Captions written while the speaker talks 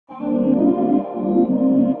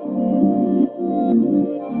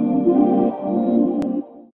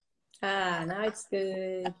Ah, now it's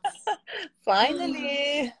good.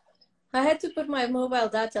 Finally. I had to put my mobile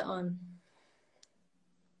data on.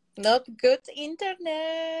 Not good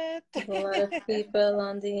internet. There's a lot of people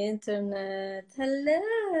on the internet.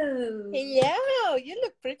 Hello. Yeah, you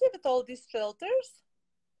look pretty with all these filters.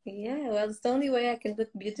 Yeah, well, it's the only way I can look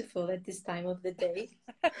beautiful at this time of the day.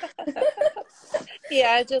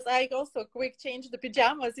 Yeah, I also quick change the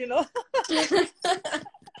pajamas,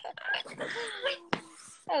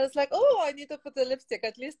 I was like, oh, I need to put the lipstick,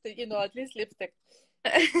 at least lipstick.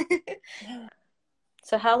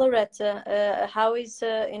 So, how, Loretta, how is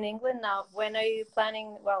in England now? When are you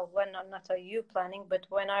planning? Well, when not are you planning, but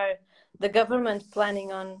when are the government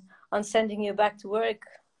planning on sending you back to work?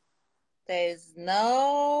 There's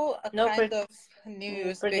no No kind of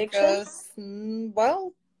news prediction? because,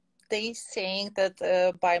 well, they saying that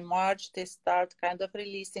by March they start kind of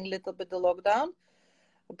releasing a little bit the lockdown,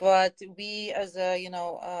 but we as a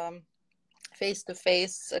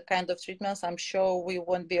face-to-face kind of treatments, I'm sure we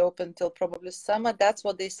won't be open till probably summer. That's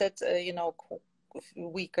what they said, a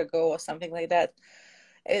week ago or something like that.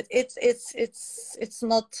 It's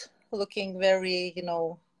not looking very,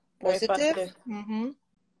 Very positive. positive.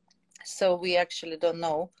 So we actually don't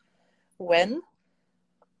know when.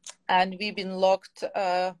 And we've been locked,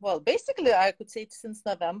 well, basically, I could say it since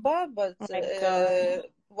November, but Oh my God.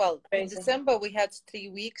 well, in Crazy. December we had 3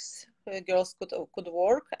 weeks girls could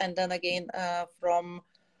work, and then again from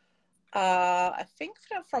I think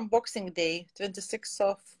from Boxing Day, 26th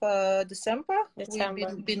of December,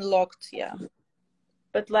 we've been locked. Yeah.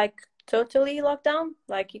 But like totally lockdown?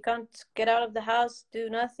 Like you can't get out of the house, do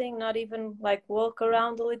nothing, not even like walk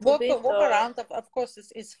around a little bit? Walk Or... around, of course,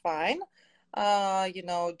 is fine.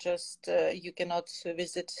 Just you cannot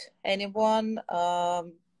visit anyone.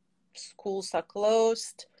 Schools are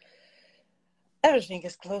closed. Everything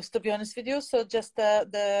is closed, to be honest with you. So just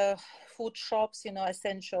the food shops,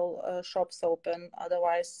 essential shops open.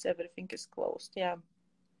 Otherwise, everything is closed. Yeah.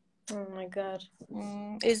 Oh my God.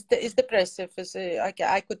 It's depressive.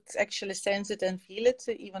 I could actually sense it and feel it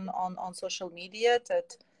even on social media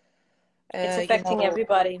that it's affecting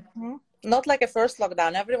everybody. Not like a first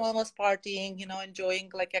lockdown. Everyone was partying, enjoying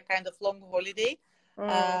like a kind of long holiday.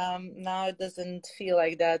 Now it doesn't feel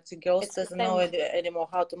like that. The girls doesn't know anymore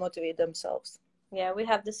how to motivate themselves. Yeah, we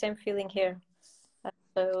have the same feeling here.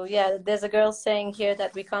 So yeah, there's a girl saying here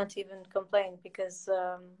that we can't even complain because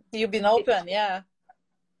you've been open, yeah.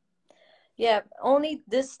 Yeah, only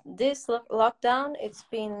this lockdown, it's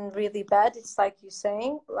been really bad. It's like you're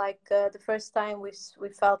saying, like the first time we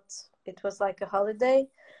felt it was like a holiday.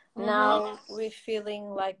 Now we're feeling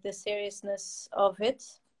like the seriousness of it,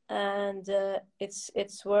 and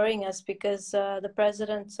it's worrying us because the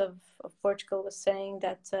president of Portugal was saying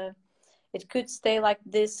that it could stay like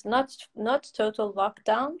this, not total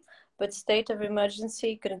lockdown, but state of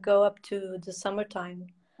emergency could go up to the summertime.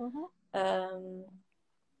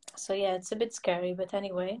 So yeah, it's a bit scary, but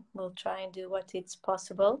anyway, we'll try and do what it's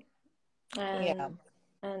possible, and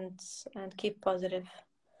keep positive.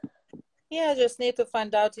 Yeah, just need to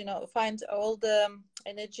find out, find all the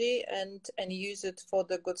energy and use it for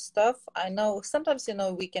the good stuff. I know sometimes,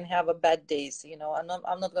 we can have a bad days, I'm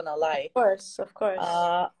not gonna lie. Of course.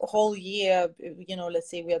 Whole year, let's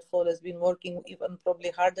say we had flawless been working even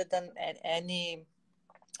probably harder than any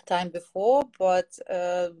time before, but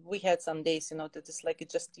we had some days, that it's like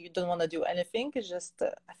you don't want to do anything. It's just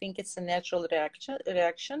I think it's a natural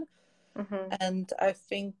reaction. And I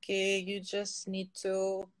think you just need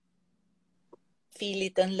to feel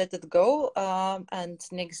it and let it go, and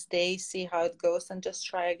next day see how it goes and just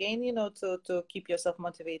try again, to keep yourself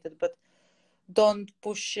motivated, but don't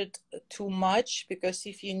push it too much, because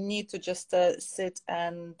if you need to just sit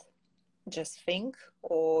and just think,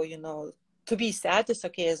 or to be sad is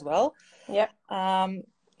okay as well. Yeah.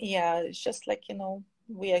 It's just like,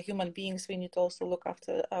 we are human beings, we need to also look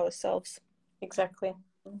after ourselves. Exactly.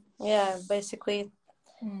 Yeah, basically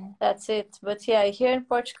that's it. But yeah, here in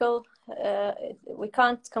Portugal, we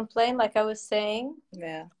can't complain, like I was saying.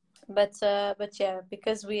 Yeah. But yeah,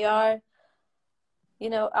 because we are,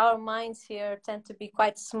 our minds here tend to be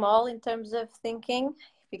quite small in terms of thinking,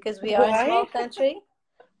 because we are a small country.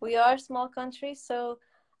 We are a small country, so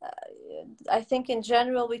I think in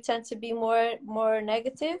general we tend to be more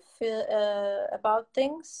negative about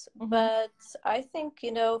things. But I think,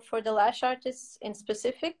 for the lash artists in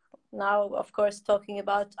specific, now of course talking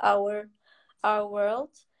about our world,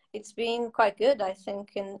 it's been quite good. I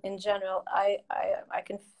think in general, I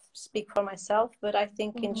can speak for myself, but I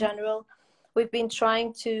think in general we've been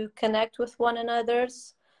trying to connect with one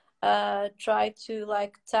another's, try to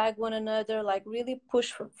like tag one another, like really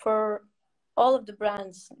push for all of the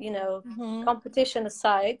brands, you know, competition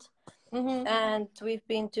aside. And we've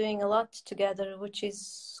been doing a lot together, which is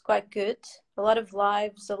quite good. A lot of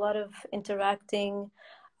lives, a lot of interacting,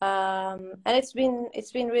 and it's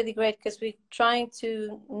been really great because we're trying to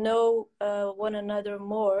know one another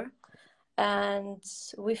more, and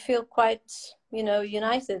we feel quite, you know,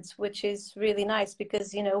 united, which is really nice because,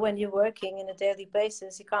 you know, when you're working in a daily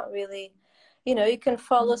basis, you can't really, you know, you can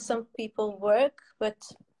follow some people work, but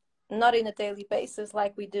not in a daily basis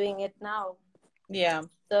like we're doing it now. Yeah.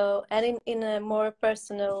 So, and in a more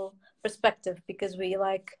personal perspective, because we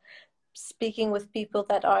like speaking with people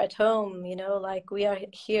that are at home, you know, like we are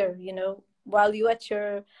here, you know, while you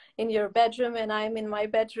in your bedroom and I'm in my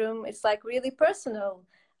bedroom, it's like really personal.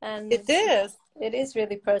 And It is. it is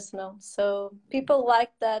really personal. So people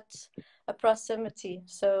like that proximity.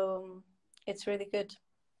 So it's really good.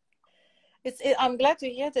 I'm glad to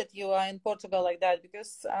hear that you are in Portugal like that,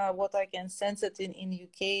 because what I can sense it in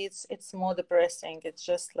UK, it's more depressing. It's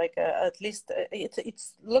just like at least it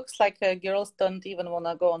looks like girls don't even want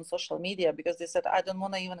to go on social media because they said I don't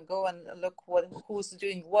want to even go and look who's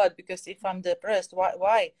doing what, because if I'm depressed,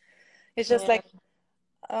 why? It's just like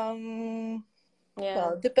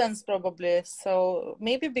well, it depends probably. So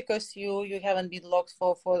maybe because you haven't been locked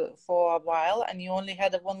for a while and you only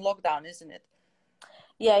had one lockdown, isn't it?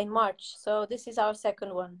 Yeah, in March. So this is our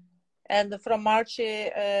second one. And from March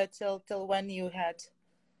till when you had?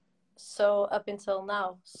 So up until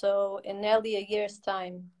now. So in nearly a year's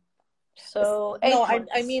time. So no, 8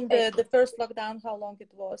 months. I mean the first lockdown, how long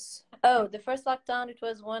it was? Oh, the first lockdown, it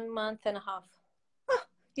was 1 month and a half.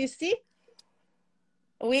 You see?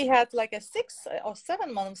 We had like a 6 or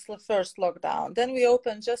 7 months first lockdown. Then we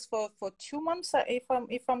opened just for 2 months,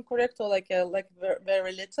 if I'm correct, or like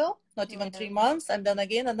very little, not even 3 months, and then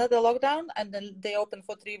again another lockdown, and then they opened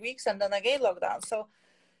for 3 weeks, and then again lockdown. So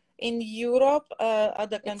in Europe,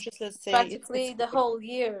 other countries, let's say, practically the whole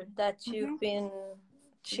year that you've been.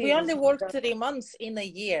 We only worked 3 months in a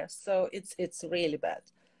year, so it's really bad.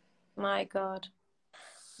 My God.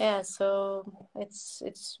 Yeah, so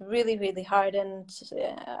it's really, really hard, and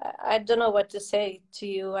I don't know what to say to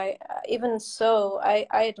you. I even so I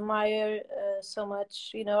admire so much.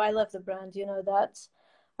 You know, I love the brand. You know that.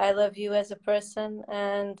 I love you as a person,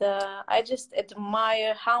 and I just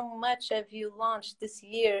admire how much have you launched this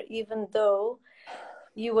year, even though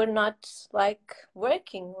you were not like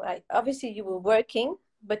working. Like obviously you were working,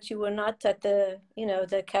 but you were not at the, you know,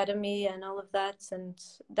 the academy and all of that, and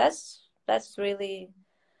that's really.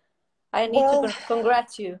 I need to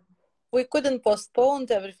congratulate you. We couldn't postpone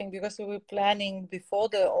everything because we were planning before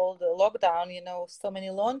all the lockdown, you know, so many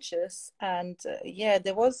launches. And yeah,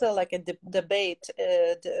 there was like a debate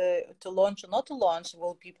to launch or not to launch.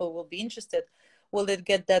 People will be interested? Will it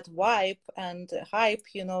get that vibe and hype,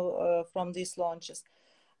 you know, from these launches?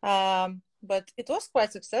 But it was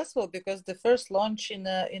quite successful because the first launch in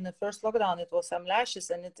the first lockdown, it was some lashes,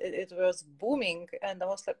 and it was booming, and I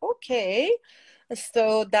was like, okay.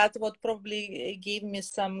 So that what probably gave me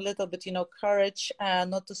some little bit, you know, courage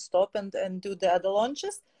not to stop and do the other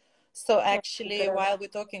launches. So actually, while we're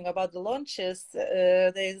talking about the launches,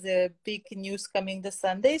 there's a big news coming this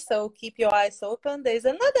Sunday. So keep your eyes open. There's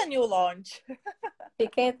another new launch.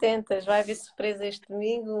 Fiquem atentas, vai haver surpresa este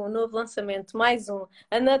domingo, novo lançamento, mais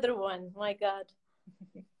another one. My God.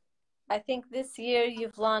 I think this year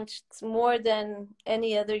you've launched more than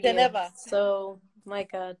any other year. Ever. So, my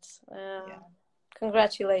God.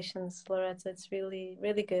 Congratulations, Loreta. It's really,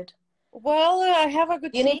 really good. Well, I have a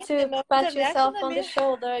good team. You need to pat yourself on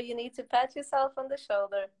the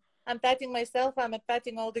shoulder. I'm patting myself. I'm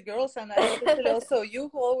patting all the girls, and especially also you,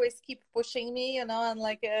 who always keep pushing me, you know, and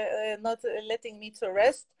like not letting me to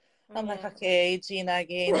rest. I'm like, okay, Gina,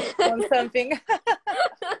 again, on something.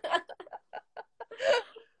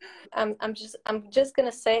 I'm just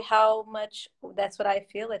gonna say how much, that's what I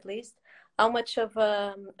feel, at least, how much of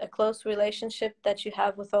a close relationship that you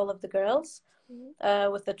have with all of the girls,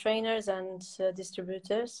 with the trainers and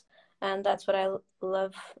distributors, and that's what I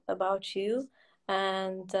love about you.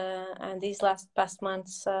 And these past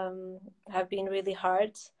months have been really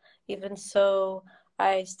hard. Even so,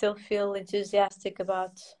 I still feel enthusiastic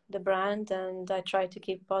about the brand, and I try to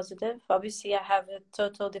keep positive. Obviously, I have a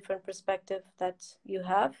total different perspective that you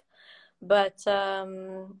have, but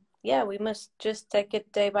yeah, we must just take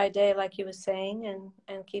it day by day, like you were saying,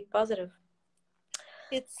 and keep positive.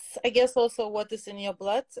 It's, I guess, also what is in your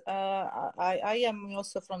blood. I am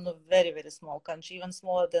also from a very, very small country, even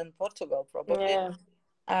smaller than Portugal, probably. Yeah.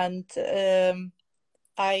 And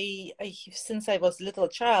I since I was a little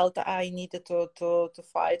child, I needed to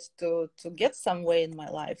fight to get somewhere in my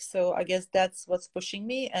life. So I guess that's what's pushing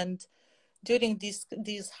me. And during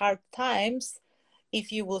these hard times,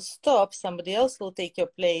 if you will stop, somebody else will take your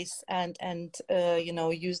place and you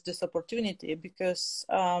know, use this opportunity, because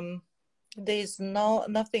there is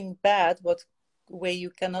nothing bad what where you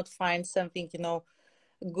cannot find something, you know,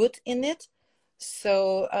 good in it.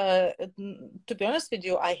 So to be honest with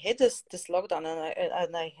you, I hate this lockdown,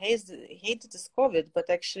 and I hate this COVID, but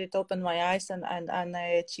actually it opened my eyes, and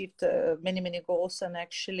I achieved many goals, and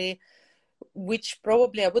actually, which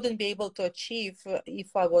probably I wouldn't be able to achieve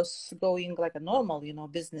if I was going like a normal, you know,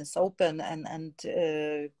 business, open and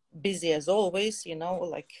busy as always, you know,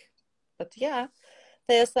 like. But yeah,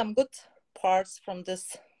 there are some good parts from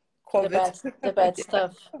this COVID. The bad Yeah.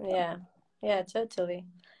 stuff. Yeah. Yeah, totally.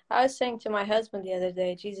 I was saying to my husband the other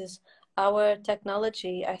day, Jesus, our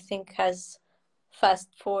technology, I think, has fast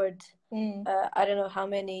forward, Mm. I don't know how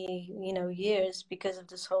many, you know, years because of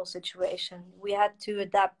this whole situation. We had to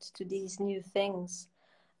adapt to these new things.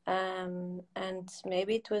 And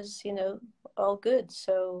maybe it was, you know, all good.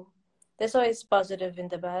 So there's always positive in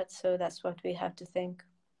the bad. So that's what we have to think.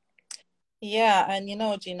 Yeah, and you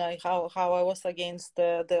know, Gina, how I was against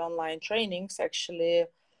the online trainings, actually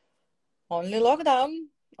only lockdown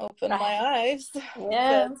opened my eyes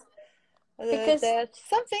Yeah, that because there's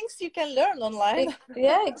some things you can learn online.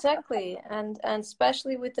 yeah, exactly, and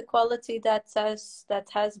especially with the quality that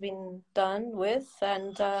has been done with,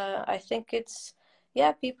 and I think it's,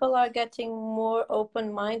 yeah, people are getting more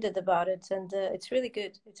open-minded about it, and it's really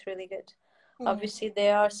good. It's really good. Mhm. Obviously,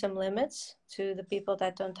 there are some limits to the people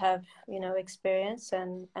that don't have, you know, experience,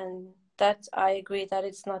 and that I agree that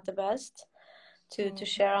it's not the best to Mhm.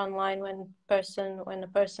 share online when a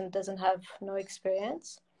person doesn't have no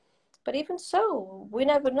experience. But even so, we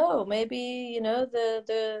never know. Maybe, you know,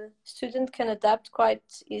 the student can adapt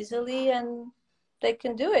quite easily and they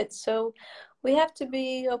can do it. So we have to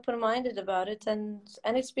be open-minded about it, and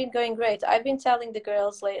it's been going great. I've been telling the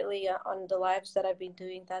girls lately on the lives that I've been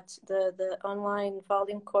doing that the online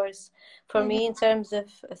volume course for Mhm. me in terms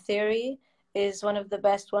of theory is one of the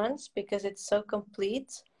best ones because it's so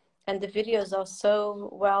complete and the videos are so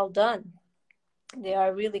well done. They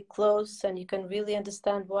are really close and you can really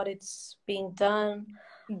understand what it's being done.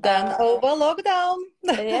 Done over lockdown.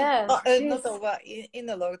 Yeah, Not jeez. over in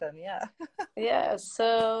the lockdown, yeah. Yeah,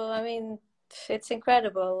 so I mean, it's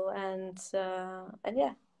incredible and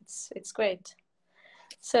yeah, it's great.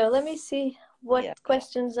 So let me see what Yeah.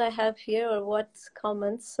 questions I have here or what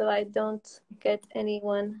comments so I don't get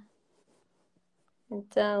anyone.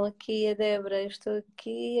 Então, aqui a Débora, eu estou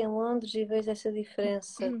aqui em Londres e vejo essa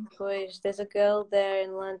diferença. Pois, there's a girl there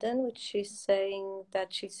in London which she's saying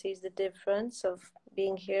that she sees the difference of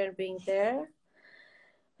being here and being there.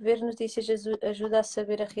 Ver notícias ajuda a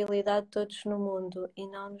saber a realidade de todos no mundo e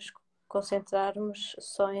não nos concentrarmos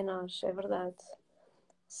só em nós, é verdade.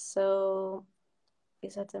 So,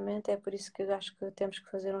 exatamente, é por isso que eu acho que temos que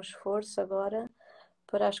fazer um esforço agora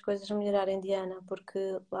para as coisas melhorarem, Diana,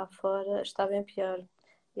 porque lá fora está bem pior.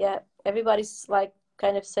 Yeah, everybody's like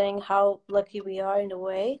kind of saying how lucky we are in a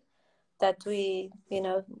way that we, you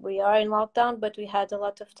know, we are in lockdown, but we had a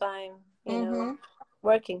lot of time, you know, Mm-hmm.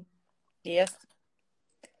 working. Yes.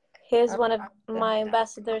 Here's one of my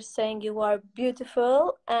ambassadors saying you are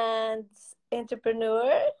beautiful and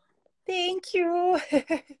entrepreneur. Thank you.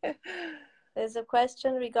 There's a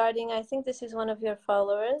question regarding, I think this is one of your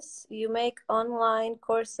followers. You make online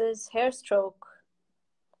courses, hair stroke.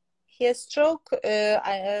 Hair stroke,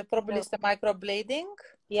 probably No. some microblading.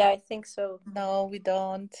 Yeah, I think so. No, we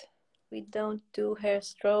don't. We don't do hair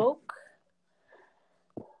stroke.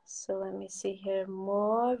 So let me see here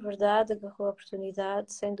more. Verdade, agarrou a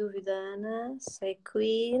oportunidade, sem dúvida, Ana. Say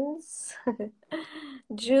Queens.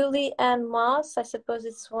 Julie Ann Moss, I suppose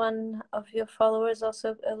it's one of your followers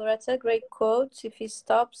also, Loretta. Great quote. If you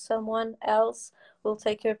stop, someone else will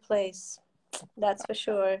take your place. That's for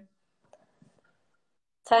sure.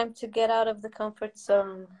 Time to get out of the comfort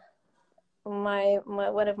zone. My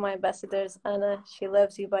one of my ambassadors, Anna, she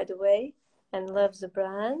loves you, by the way, and loves the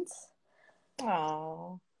brand.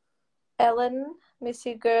 Oh. Ellen, miss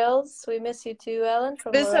you girls. We miss you too, Ellen,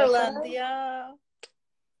 from Switzerland, Loretta. yeah.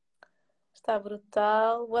 Está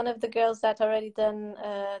brutal. One of the girls that already done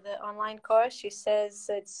the online course, she says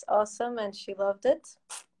it's awesome and she loved it.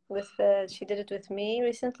 She did it with me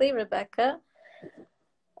recently, Rebecca.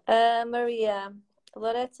 Maria,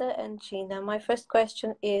 Loretta and Gina. My first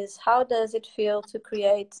question is, how does it feel to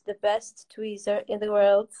create the best tweezer in the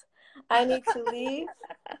world? I need to leave,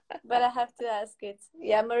 but I have to ask it.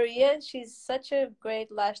 Yeah, Maria, she's such a great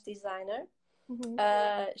lash designer.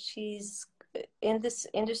 Mm-hmm. She's in this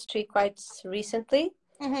industry quite recently,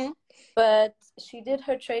 Mm-hmm. But she did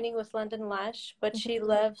her training with London Lash, but she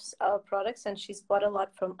loves our products and she's bought a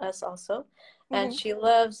lot from us also. And Mm-hmm. she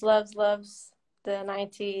loves, loves, loves the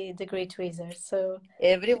 90-degree tweezers. So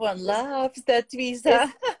Everyone loves that it's,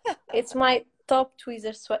 tweezer. it's my top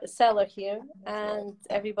tweezer seller here, and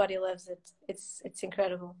everybody loves it. It's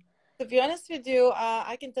incredible. To be honest with you,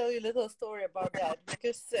 I can tell you a little story about that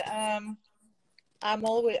because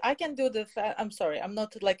I can do the fan. I'm sorry, I'm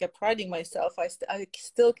not like priding myself. I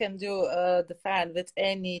still can do the fan with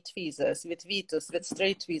any tweezers, with Vitus, with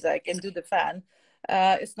straight tweezer. I can do the fan.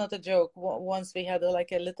 It's not a joke. Once we had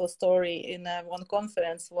like a little story in one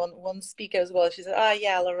conference, one speaker as well. She said, "Ah,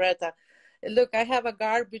 yeah, Loreta, look, I have a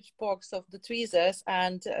garbage box of the tweezers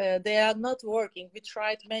and they are not working. We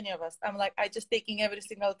tried many of us." I'm like, I just taking every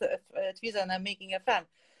single tweezer and I'm making a fan.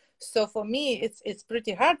 So for me, it's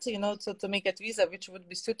pretty hard, to make a tweezer which would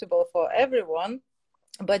be suitable for everyone.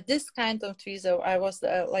 But this kind of tweezer, I was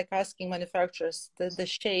like asking manufacturers the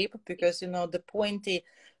shape, because the pointy,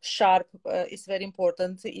 sharp is very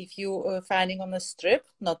important if you fanning on a strip.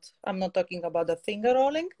 I'm not talking about the finger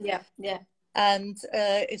rolling. Yeah, yeah. And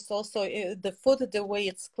it's also the foot, the way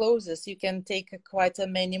it closes, you can take quite a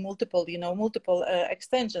many multiple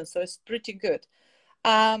extensions. So it's pretty good.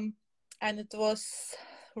 And it was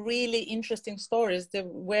really interesting stories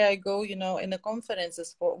where I go, in the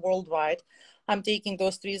conferences for worldwide. I'm taking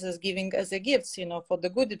those tweezers, giving as a gifts, for the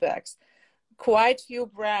goodie bags. Quite few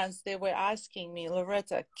brands, they were asking me,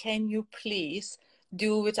 Loreta, can you please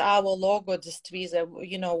do with our logo this tweezer?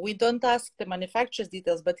 We don't ask the manufacturer's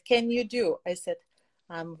details, but can you do? I said,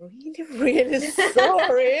 I'm really, really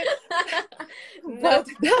sorry, but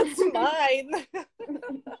that's mine.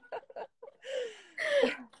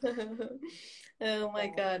 Oh my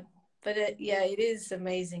God. But yeah, it is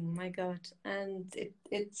amazing, my God. And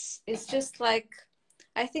it's just like,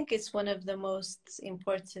 I think it's one of the most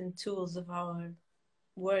important tools of our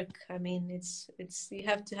work. I mean, it's you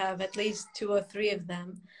have to have at least two or three of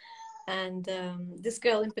them. And this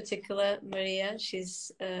girl in particular, Maria,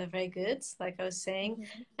 she's very good, like I was saying,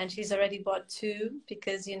 and she's already bought two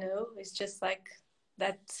because it's just like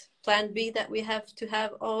that plan B that we have to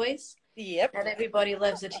have always. Yep. And everybody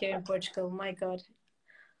loves it here in Portugal. My God.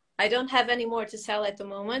 I don't have any more to sell at the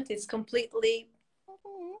moment. It's completely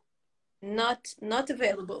not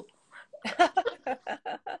available.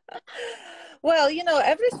 Well,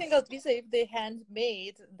 every single tweezer, if they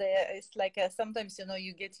handmade, it's like sometimes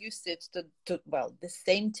you get used to well, the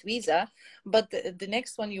same tweezer, but the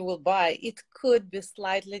next one you will buy, it could be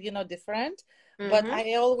slightly different. But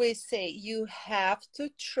I always say you have to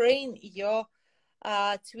train your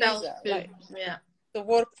tweezer to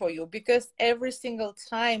work for you, because every single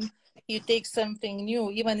time you take something new,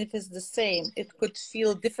 even if it's the same, it could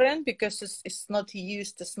feel different because it's not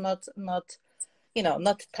used, it's not not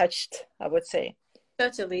touched, I would say.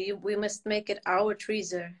 Totally. We must make it our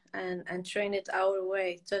tweezer and train it our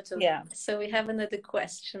way. Totally. Yeah. So we have another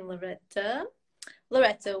question, Loreta.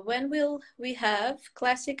 Loreta, when will we have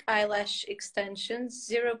classic eyelash extensions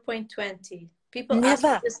 0.20? People ask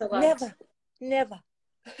me this a lot. Never.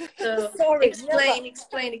 So Sorry, explain.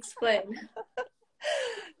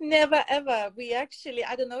 Never ever. We actually,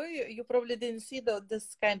 I don't know, you probably didn't see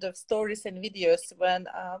this kind of stories and videos when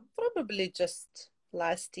probably just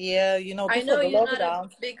last year, before I know the you're lockdown.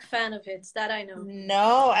 not a big fan of it, that I know.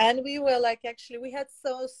 No, and we were like, actually, we had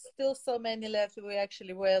still so many left. We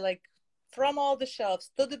actually were like, from all the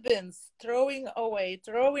shelves to the bins, throwing away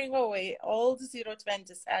all the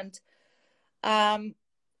 0.20s. And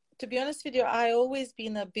to be honest with you, I always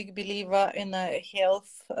been a big believer in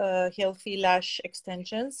healthy lash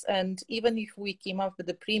extensions. And even if we came up with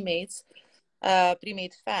the pre-made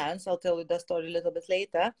fans, I'll tell you the story a little bit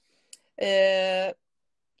later.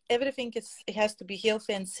 Everything it has to be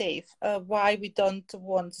healthy and safe. Why we don't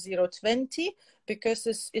want 0.20?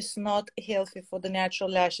 Because it's not healthy for the natural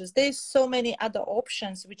lashes. There's so many other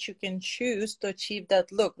options which you can choose to achieve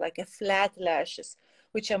that look, like a flat lashes,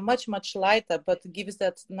 which are much, much lighter, but gives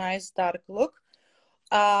that nice dark look.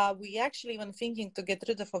 We actually even thinking to get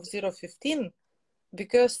rid of 0.15,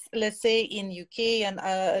 because let's say in UK and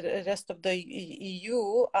rest of the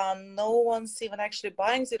EU, no one's even actually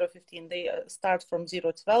buying 0.15. They start from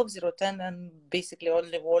 0.12, 0.10, and basically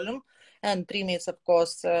only volume. And pre-mades, of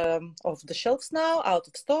course, off the shelves now, out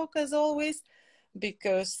of stock as always,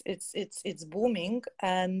 because it's booming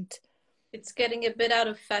and it's getting a bit out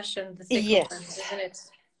of fashion, the thick ones, isn't it?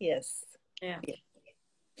 Yes. Yeah.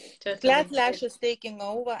 Totally. Flat lashes taking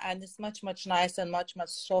over, and it's much, much nicer and much, much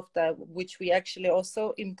softer, which we actually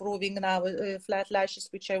also improving now, flat lashes,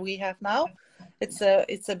 which we have now. it's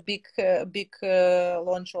a big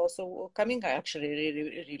launch also coming. I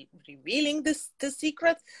actually revealing the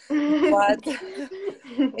secret, but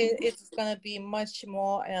it's gonna be much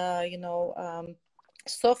more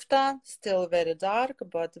softer, still very dark,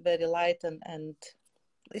 but very light, and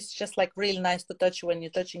it's just like really nice to touch. When you're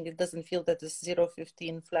touching, it doesn't feel that it's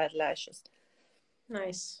 0.15 flat lashes.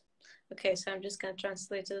 Nice. Okay, so I'm just going to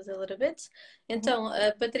translate it a little bit. Então,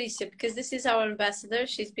 Patrícia, because this is our ambassador,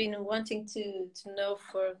 she's been wanting to know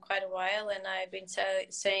for quite a while, and I've been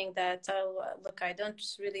saying that, look, I don't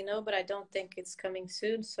really know, but I don't think it's coming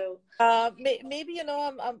soon. So maybe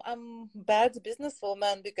I'm bad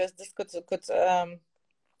businesswoman, because this could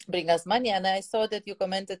bring us money. And I saw that you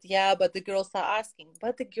commented, yeah, but the girls are asking.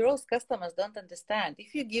 But the girls, customers don't understand.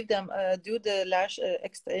 If you give them, do the lash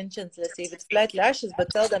extensions, let's say with flat lashes, but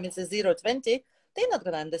tell them it's a 0.20, they're not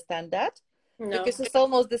going to understand that. No. Because it's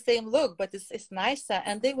almost the same look, but it's nicer.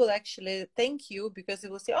 And they will actually thank you, because they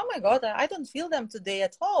will say, oh my God, I don't feel them today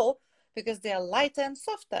at all, because they are lighter and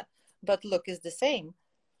softer. But look is the same.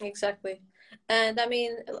 Exactly. And I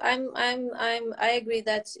mean, I agree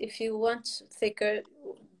that if you want thicker,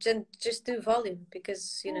 just do volume,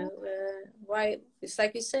 because why, it's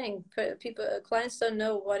like you're saying, clients don't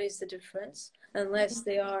know what is the difference unless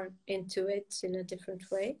they are into it in a different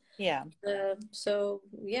way. Yeah. So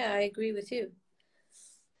yeah, I agree with you.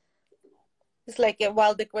 It's like,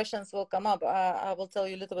 while the questions will come up, I will tell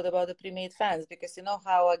you a little bit about the pre-made fans, because you know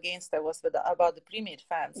how against I was about the pre-made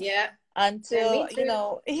fans. Yeah. Until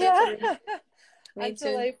yeah.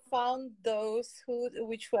 Until I found those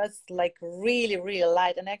which was like really, really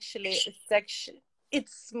light, and actually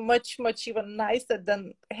it's much even nicer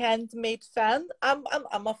than handmade fan.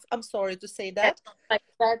 I'm sorry to say that. Like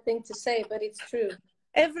a bad thing to say, but it's true.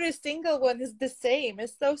 Every single one is the same.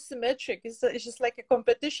 It's so symmetric. It's just like a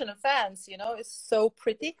competition of fans, it's so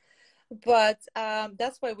pretty. But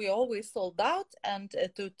that's why we always sold out. And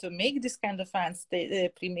to make this kind of fans,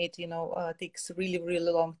 they pre-made, takes really,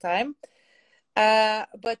 really long time.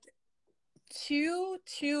 But two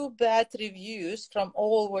bad reviews from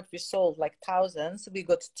all what we sold, like thousands. We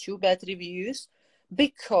got 2 bad reviews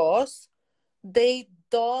because they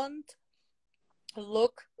don't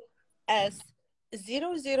look as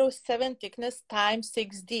 0.07 thickness times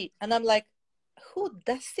 6D. And I'm like, who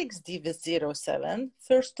does 6D with 0.7?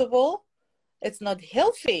 First of all, it's not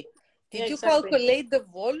healthy. Did you calculate the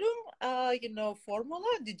volume,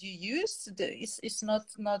 formula? Did you use? It's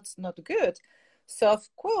not good. So of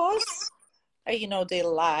course, they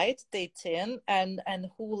light, they thin, and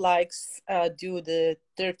who likes do the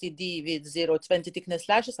 30D with 0.20 thickness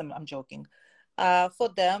lashes? I'm joking. For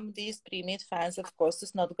them, these pre-made fans, of course,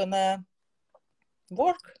 is not gonna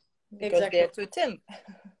work because they're too thin.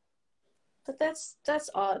 But that's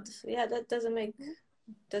odd. Yeah, that doesn't make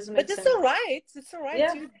sense. But it's all right. It's all right.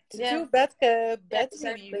 Yeah. Two bad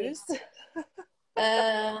reviews.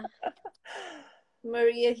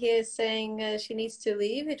 Maria here is saying she needs to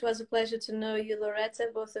leave. It was a pleasure to know you,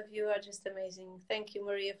 Loreta. Both of you are just amazing. Thank you,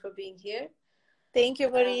 Maria, for being here. Thank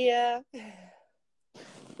you, Maria.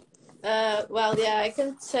 Well, yeah, I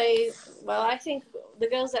can say, I think the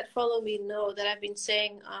girls that follow me know that I've been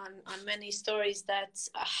saying on many stories that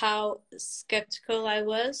how skeptical I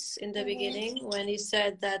was in the beginning when you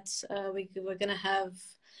said that we were going to have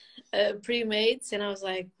pre-mades. And I was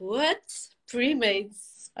like, what?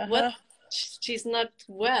 Pre-mades? What? She's not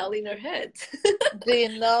well in her head. Do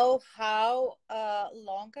you know how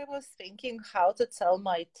long I was thinking how to tell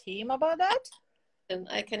my team about that? And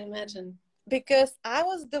I can imagine. Because I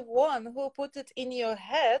was the one who put it in your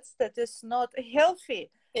heads that it's not healthy.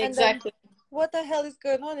 Exactly. And then, what the hell is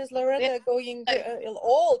going on? Is Loreta going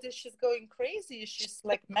old? Is she going crazy? Is she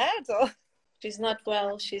like mad? She's not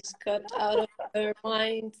well. She's got out of her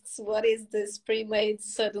mind. What is this pre-made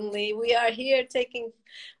suddenly? We are here taking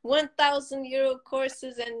 1,000 euro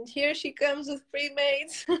courses, and here she comes with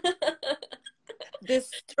pre-mades.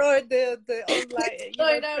 Destroyed the online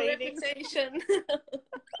Destroyed our reputation.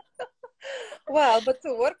 Well, but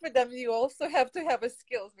to work with them, you also have to have a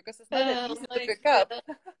skills, because it's not that easy to pick up.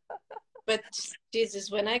 But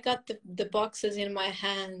Jesus, when I got the boxes in my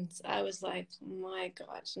hands, I was like, my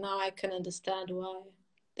God, now I can understand why.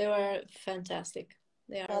 They were fantastic.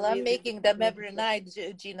 They are. Well, I'm making them every night,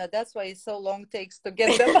 Gina. That's why it's so long takes to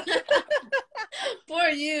get them. Poor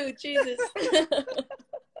you, Jesus.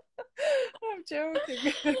 I'm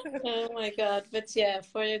joking. Oh my God. But yeah,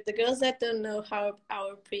 for the girls that don't know how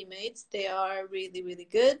our pre-mades, they are really, really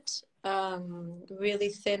good. Really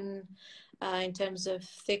thin in terms of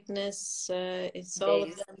thickness. It's all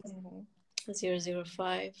of them.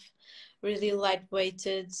 005. Really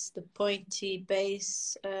lightweighted, the pointy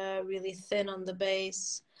base, really thin on the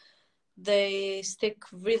base. They stick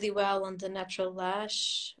really well on the natural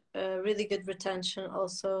lash. Really good retention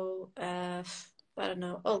also. I don't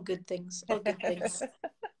know, all good things, all good things.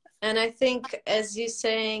 And I think, as you're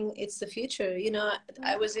saying, it's the future. You know,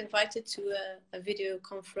 I was invited to a video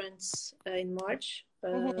conference in March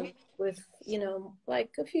with, you know,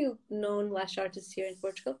 like a few known lash artists here in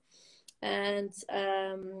Portugal. And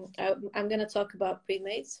I'm going to talk about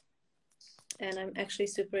pre-mates. And I'm actually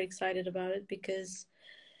super excited about it because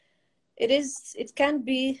it can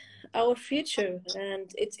be our future.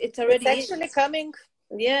 And it already it's actually is. Coming.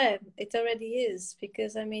 Yeah, it already is,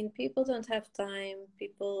 because I mean, people don't have time.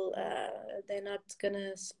 People, they're not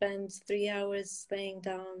gonna spend 3 hours laying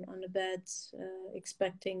down on a bed,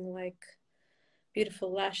 expecting like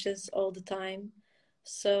beautiful lashes all the time.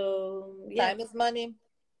 So yeah, Time is money.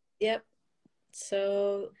 yep.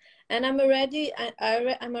 So, and I'm already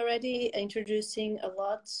introducing a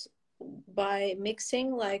lot by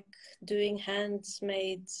mixing, like doing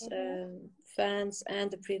handmade fans and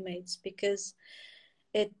the pre-mates, because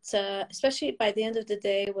it especially by the end of the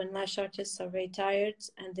day, when lash artists are very tired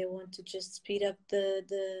and they want to just speed up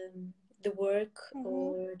the work,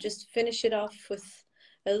 or just finish it off with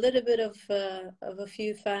a little bit of a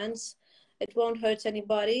few fans, it won't hurt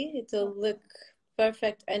anybody. It'll look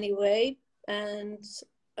perfect anyway. And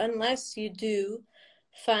unless you do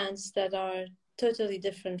fans that are totally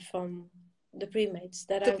different from the pre-mates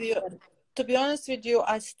that To I've be to be honest with you,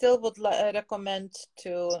 I still would recommend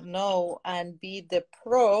to know and be the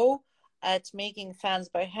pro at making fans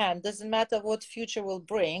by hand. Doesn't matter what future will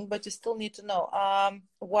bring, but you still need to know.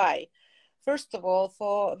 Why? First of all,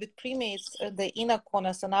 for with pre-mates, the inner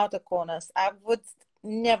corners and outer corners, I would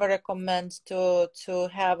never recommend to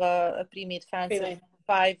have a pre-made fans of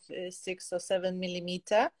 5, 6, or 7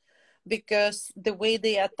 millimeter, because the way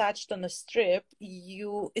they are attached on a strip,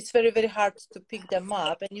 it's very, very hard to pick them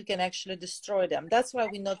up, and you can actually destroy them. That's why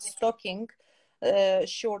we're not stocking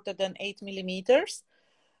shorter than 8 millimeters,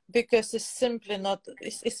 because it's simply not,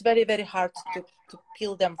 it's very, very hard to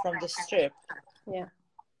peel them from the strip. Yeah.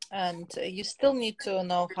 And you still need to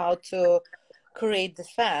know how to create the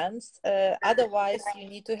fans. Otherwise, you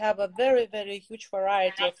need to have a very, very huge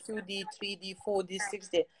variety of 2D, 3D, 4D,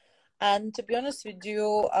 6D. And to be honest with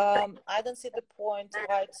you, I don't see the point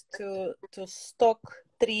why to stock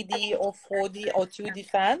 3D or 4D or 2D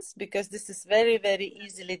fans, because this is very, very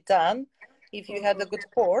easily done if you had a good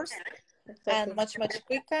course, and much, much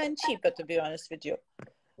quicker and cheaper, to be honest with you.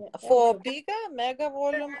 For bigger, mega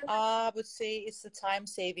volume, I would say it's a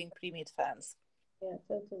time-saving pre-made fans. Yeah,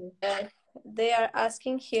 totally. They are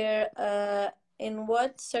asking here, in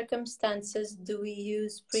what circumstances do we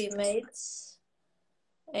use pre-mates?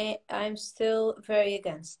 I'm still very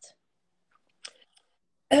against.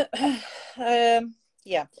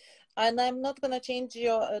 Yeah, and I'm not gonna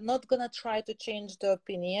not gonna try to change the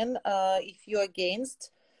opinion. If you're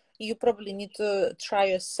against, you probably need to try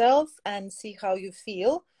yourself and see how you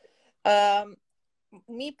feel.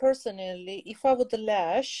 Me personally, if I would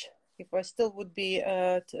lash, if I still would be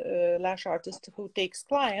a lash artist who takes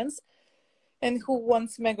clients and who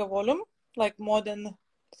wants mega volume, like more than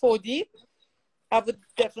 4D, I would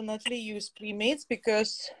definitely use pre-mates,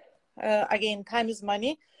 because again, time is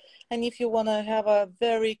money. And if you want to have a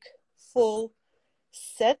very full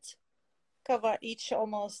set, cover each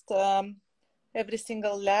almost every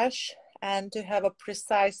single lash, and to have a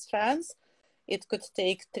precise fans, it could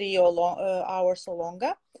take 3 hours or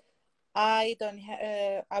longer. I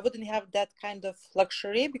wouldn't have that kind of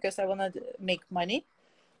luxury, because I want to make money.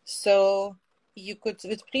 So you could,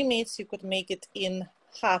 with pre-mates, you could make it in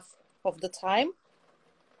half of the time.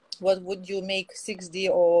 What would you make 6D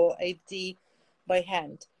or 8D by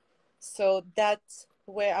hand? So that's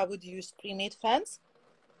where I would use pre-made fans.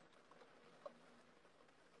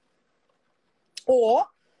 Or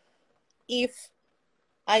if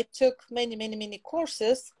I took many, many, many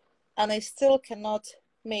courses and I still cannot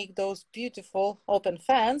make those beautiful open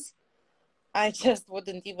fans, I just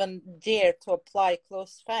wouldn't even dare to apply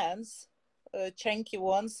closed fans, chunky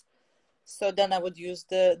ones. So then I would use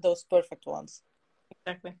those perfect ones.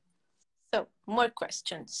 Exactly. So, more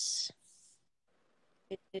questions.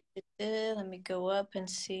 Let me go up and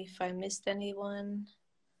see if I missed anyone.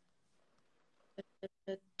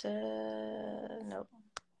 No.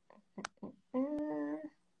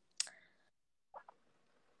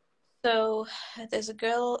 So there's a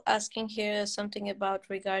girl asking here something about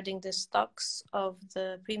regarding the stocks of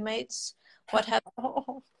the pre-mates. What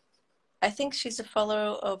happened? I think she's a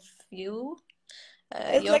follower of you.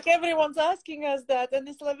 It's like everyone's asking us that, and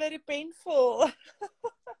it's like very painful.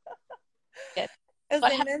 Yes.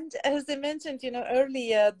 As they mentioned, you know,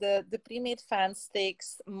 earlier, the pre-made fans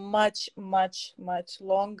takes much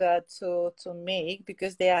longer to make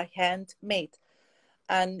because they are handmade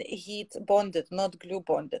and heat bonded, not glue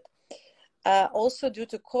bonded. Also, due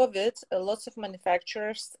to COVID, lots of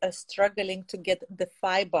manufacturers are struggling to get the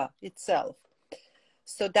fiber itself.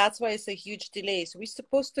 So that's why it's a huge delay. So we're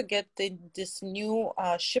supposed to get this new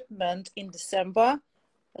shipment in December.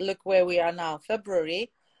 Look where we are now,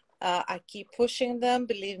 February. I keep pushing them,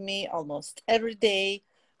 believe me, almost every day.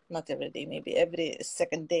 Not every day, maybe every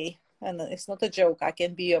second day. And it's not a joke. I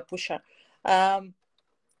can be a pusher.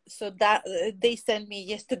 So that they sent me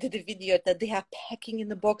yesterday the video that they are packing in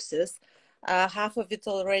the boxes. Half of it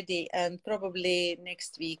already, and probably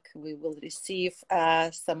next week we will receive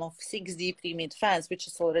some of 6D pre-made fans, which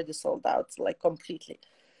is already sold out, like completely.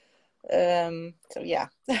 So yeah.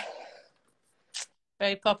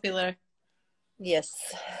 Very popular. Yes.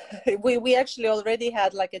 We actually already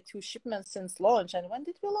had like 2 shipments since launch. And when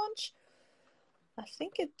did we launch? I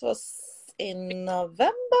think it was in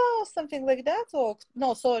November or something like that. Or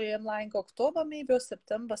no, sorry, I'm lying. October maybe, or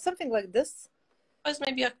September, something like this. It was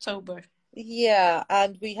maybe October. Yeah,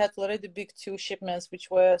 and we had already big 2 shipments which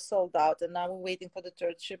were sold out, and now we're waiting for the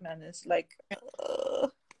 3rd shipment. It's like,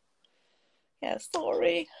 yeah,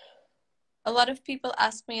 sorry. A lot of people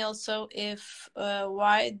ask me also if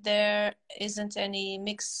why there isn't any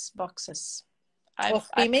mix boxes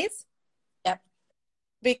Of pre-mades? Yeah.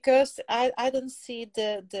 Because I don't see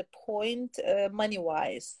the point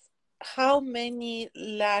money-wise. How many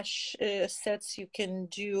lash sets you can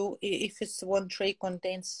do if it's one tray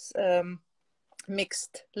contains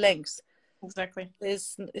mixed lengths? Exactly.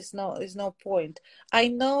 There's no point. I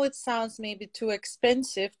know it sounds maybe too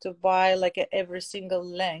expensive to buy like every single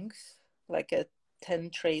length, like 10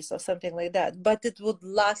 trays or something like that, but it would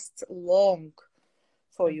last long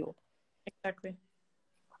for you. Exactly.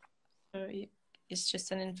 So it's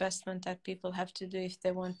just an investment that people have to do if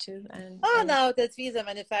they want to. And no, that's visa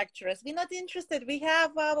manufacturers. We're not interested. We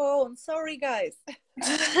have our own. Sorry, guys.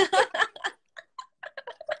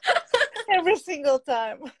 Every single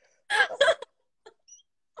time.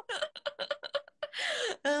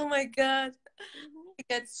 Oh my God. I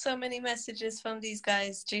get so many messages from these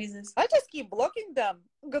guys. Jesus. I just keep blocking them.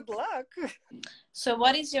 Good luck. So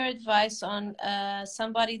what is your advice on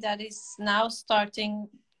somebody that is now starting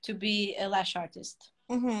to be a lash artist?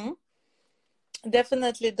 Mm-hmm.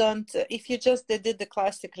 Definitely don't, if you just did the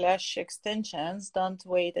classic lash extensions, don't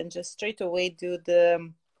wait and just straight away do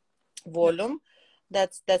the volume.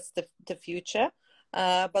 That's the future.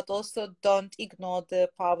 But also don't ignore the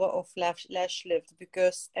power of lash lift,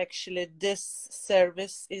 because actually this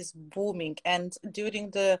service is booming. And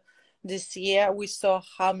during this year, we saw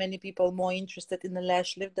how many people more interested in the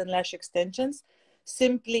lash lift than lash extensions.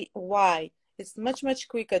 Simply why? It's much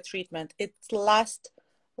quicker treatment. It lasts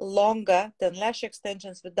longer than lash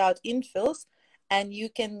extensions without infills, and you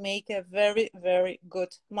can make a very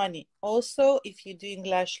good money. Also, if you're doing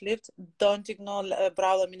lash lift, don't ignore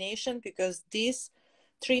brow lamination, because these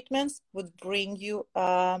treatments would bring you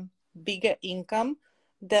bigger income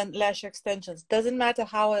than lash extensions. Doesn't matter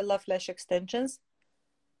how I love lash extensions,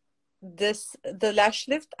 the lash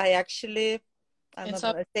lift, I'm not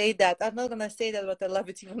gonna say that, but I love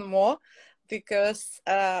it even more, because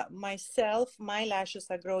myself, my lashes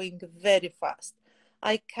are growing very fast.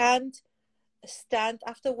 I can't stand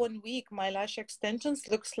after 1 week. My lash extensions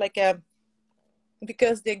looks like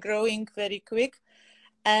because they're growing very quick,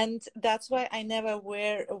 and that's why I never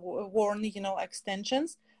worn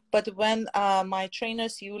extensions. But when my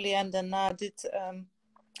trainers Yulia and Anna did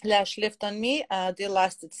lash lift on me, they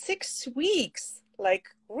lasted 6 weeks, like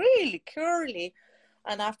really curly.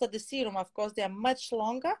 And after the serum, of course, they are much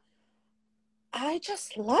longer. I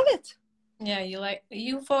just love it. Yeah,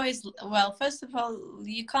 you've always, well, first of all,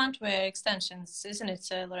 you can't wear extensions, isn't it,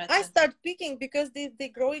 Loreta? I start picking because they're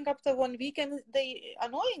growing after 1 week and they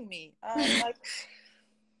annoying me. I'm like,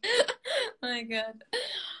 my God.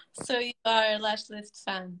 So you are a lash lift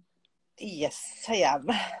fan? Yes, I am.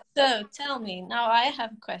 So tell me, now I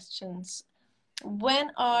have questions. When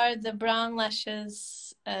are the brown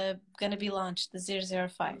lashes going to be launched, the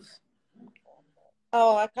 005?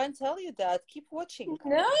 Oh, I can't tell you that. Keep watching.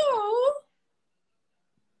 No.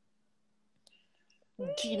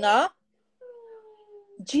 Gina,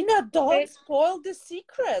 don't spoil the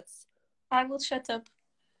secrets. I will shut up.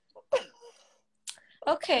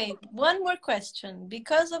 Okay, one more question.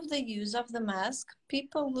 Because of the use of the mask,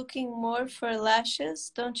 people looking more for lashes,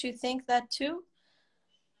 don't you think that too?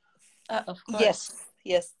 Of course.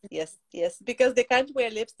 yes, yes, yes. Because they can't wear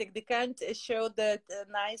lipstick. They can't show the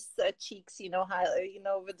nice cheeks, how,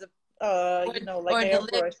 with the, like or the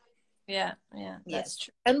lip. airbrush. Yeah, yeah, that's Yes.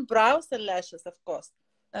 true. And brows and lashes, of course.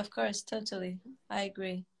 Of course, totally. I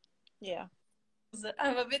agree. Yeah.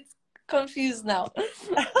 I'm a bit confused now.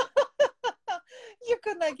 You're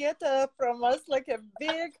gonna get from us like a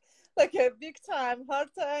big time, hard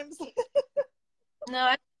times. No,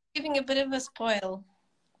 I'm giving a bit of a spoil.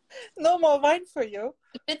 No more wine for you.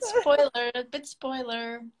 A bit spoiler, a bit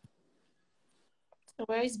spoiler. So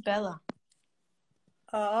where is Bella?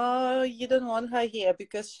 Oh, you don't want her here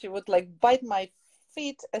because she would like bite my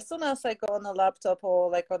feet as soon as I go on a laptop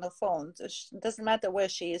or like on a phone. It doesn't matter where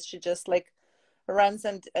she is. She just like runs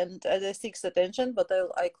and seeks attention. But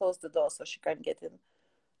I close the door so she can't get in.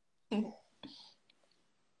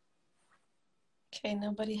 Okay,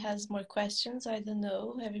 nobody has more questions. I don't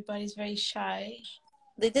know. Everybody's very shy.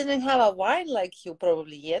 They didn't have a wine like you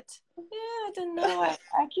probably yet. Yeah, I don't know. I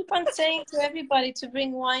keep on saying to everybody to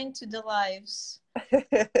bring wine to the lives.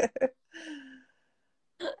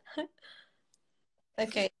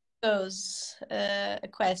 Okay, goes a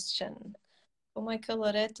question. Como é que a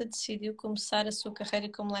Loreta decidiu começar a sua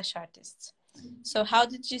carreira como lash artist? So how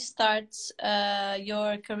did you start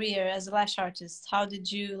your career as a lash artist? How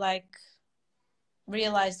did you like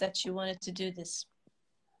realize that you wanted to do this?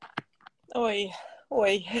 Oi,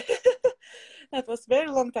 oi. That was a very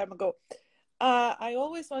long time ago. I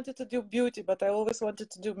always wanted to do beauty, but I always wanted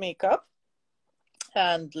to do makeup.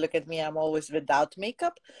 And look at me, I'm always without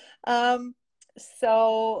makeup.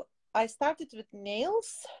 So I started with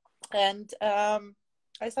nails, and then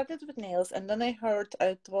I heard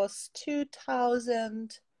it was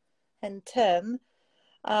 2010.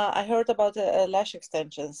 I heard about a lash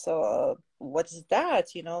extension. So what is that?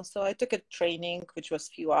 So I took a training, which was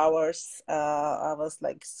few hours. I was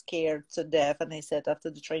like scared to death, and I said after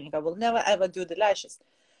the training, I will never ever do the lashes.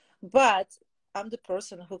 But I'm the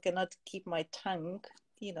person who cannot keep my tongue,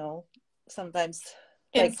 sometimes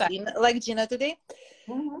like Gina today.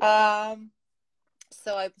 Mm-hmm.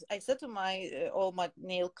 So I said to all my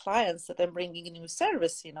nail clients that I'm bringing a new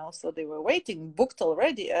service, so they were waiting, booked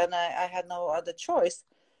already, and I had no other choice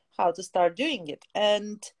how to start doing it.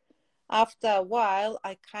 And after a while,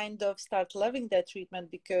 I kind of start loving that treatment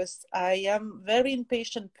because I am very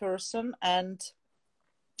impatient person, and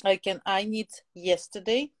I need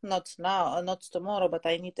yesterday, not now, not tomorrow, but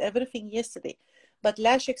I need everything yesterday. But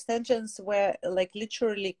lash extensions were like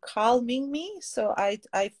literally calming me, so I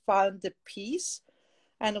found the peace,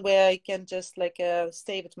 and where I can just like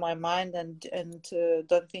stay with my mind and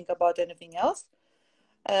don't think about anything else.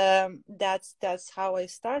 That's how I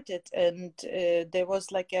started, and there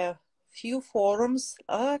was like a few forums,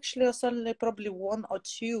 actually, or suddenly probably one or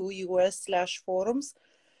two US/forums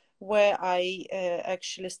where I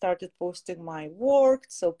actually started posting my work.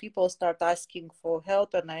 So people start asking for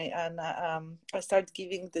help, and I started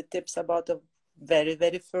giving the tips about the very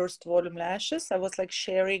very first volume lashes. I was like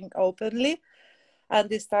sharing openly, and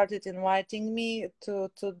they started inviting me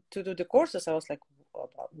to do the courses. I was like,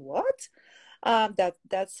 what?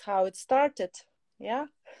 That's how it started. Yeah,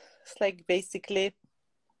 it's like basically.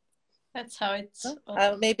 That's how it's.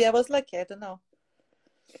 Maybe I was lucky. I don't know.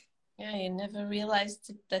 Yeah, you never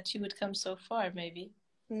realized that you would come so far, maybe.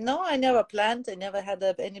 No, I never planned. I never had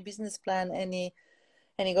any business plan, any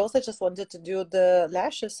goals. I just wanted to do the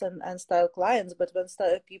lashes and style clients. But when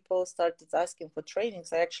people started asking for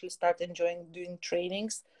trainings, I actually started enjoying doing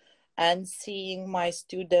trainings and seeing my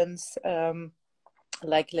students,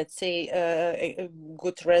 like let's say,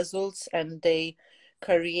 good results and they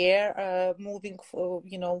career moving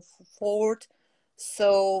forward.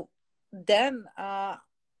 So then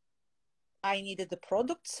I needed the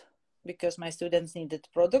products because my students needed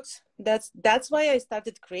products. That's why I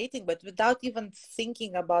started creating, but without even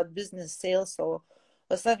thinking about business sales or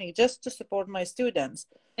something, just to support my students.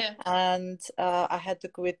 Yeah. And I had to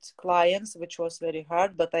quit clients, which was very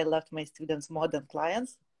hard, but I loved my students more than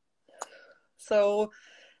clients. So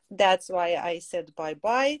that's why I said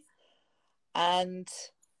bye-bye. And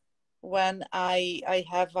when I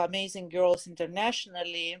have amazing girls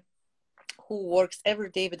internationally who works every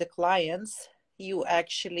day with the clients, you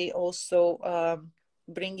actually also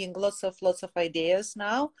bringing lots of ideas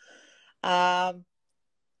now.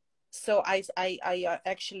 So I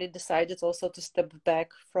actually decided also to step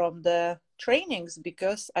back from the trainings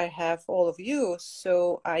because I have all of you,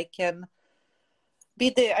 so I can be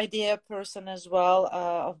the idea person as well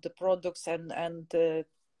of the products and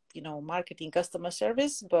marketing, customer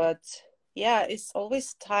service. But yeah, it's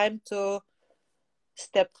always time to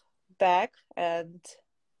step back and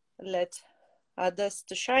let others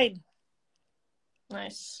to shine.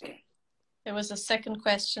 Nice. There was a second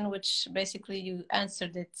question, which basically you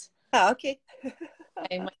answered it. Okay.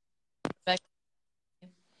 I might back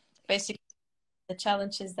basically the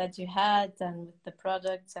challenges that you had and with the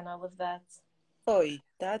products and all of that. Oh,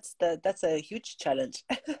 that's a huge challenge.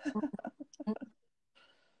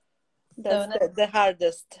 That's So the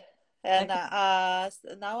hardest. And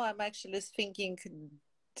can, now I'm actually thinking,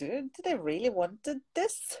 did I really wanted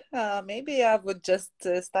this? Maybe I would just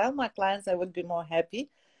style my clients. I would be more happy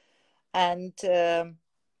and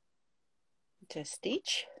just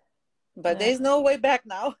teach. But uh, there's no way back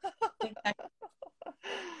now. exactly.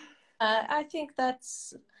 I think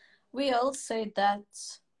we all say that,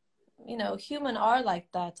 human are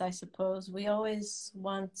like that, I suppose. We always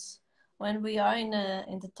want, when we are in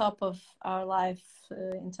the top of our life,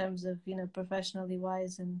 in terms of, professionally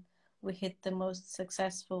wise, and we hit the most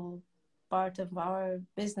successful part of our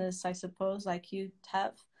business, I suppose, like you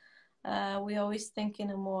have, we always think in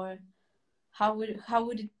a more, how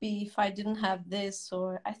would it be if I didn't have this?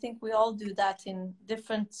 Or I think we all do that in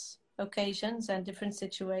different occasions and different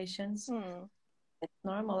situations. Hmm. It's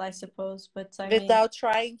normal, I suppose, but I mean, Without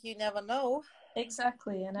trying, you never know.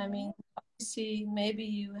 exactly. And I mean, obviously, maybe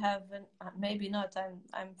you haven't, maybe not.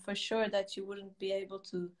 I'm for sure that you wouldn't be able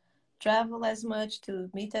to travel as much, to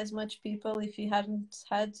meet as much people if you hadn't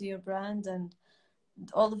had your brand and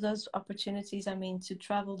all of those opportunities. I mean, to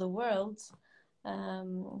travel the world.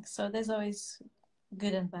 So there's always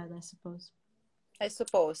good and bad, I suppose. I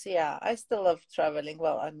suppose, yeah. I still love traveling.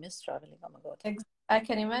 Well, I miss traveling. Oh my God. I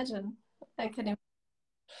can imagine. I can imagine.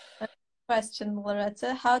 Question,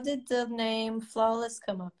 Loretta. How did the name Flawless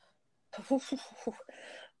come up?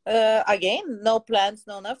 Again, no plans,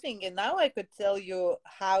 no nothing. And now I could tell you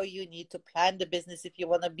how you need to plan the business if you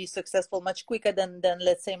want to be successful much quicker than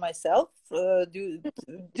let's say myself,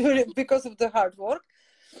 because of the hard work.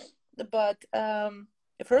 But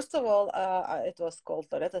first of all, it was called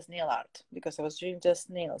Loreta's Nail Art because I was doing just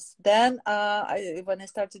nails. Then when I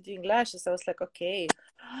started doing lashes, I was like, okay,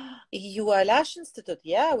 you are Lash Institute.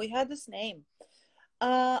 Yeah, we had this name.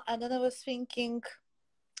 And then I was thinking,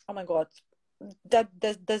 oh my God, that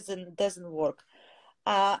doesn't work.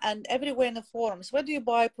 And everywhere in the forums, where do you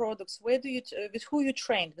buy products? Where do you with who you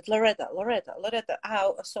trained? With Loreta.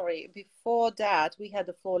 Oh, sorry. Before that, we had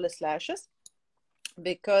the flawless lashes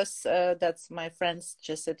because that's my friends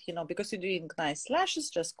just said, because you're doing nice lashes,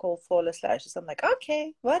 just call flawless lashes. I'm like,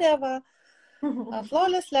 okay, whatever.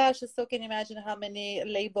 Flawless lashes. So can you imagine how many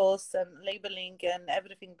labels and labeling and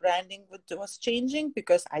everything branding was changing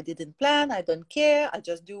because I didn't plan. I don't care. I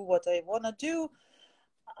just do what I want to do.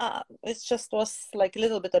 It just was like a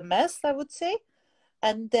little bit a mess, I would say.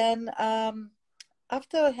 And then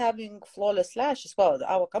after having flawless lashes, well,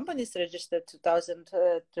 our company is registered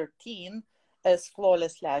 2013 as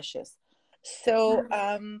flawless lashes. So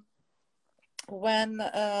when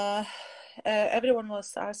everyone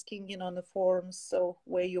was asking, on the forums, so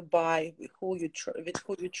where you buy, with who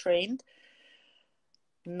you trained,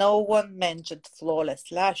 no one mentioned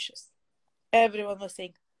flawless lashes. Everyone was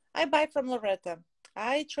saying, I buy from Loreta.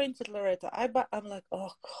 I trained with Loreta. I'm like,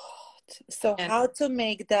 oh God. So And how to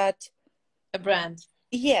make that a brand.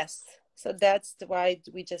 yes. So that's why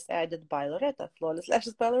we just added by Loreta, flawless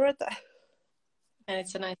lashes by Loreta. And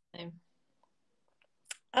it's a nice name.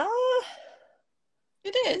 Ah,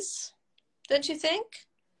 It is. Don't you think?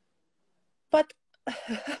 but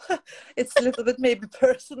it's a little bit maybe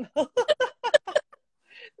personal.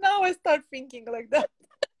 Now I start thinking like that.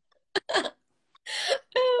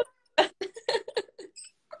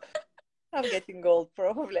 I'm getting old,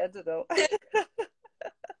 probably. I don't know. I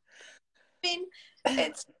mean,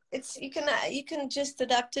 it's you can just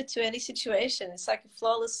adapt it to any situation. It's like a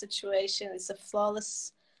flawless situation. It's a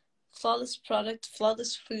flawless product,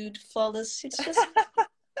 flawless food, flawless. It's just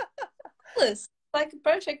flawless. Like a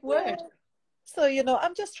perfect Yeah. word. So,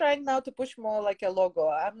 I'm just trying now to push more like a logo.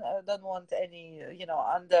 I don't want any, The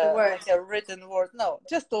under word. like a written word. No,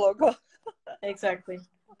 just a logo. Exactly.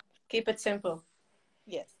 Keep it simple.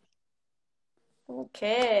 Yes.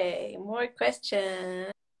 Okay, more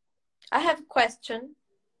questions. I have a question.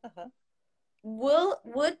 Uh-huh. Will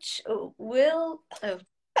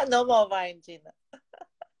No more wine, Gina.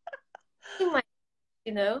 you might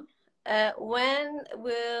when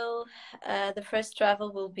will the first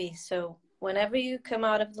travel will be? So whenever you come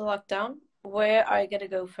out of the lockdown, where are you gonna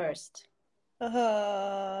go first?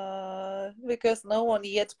 Because no one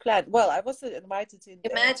yet planned. Well, I was invited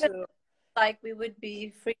Imagine into. like we would be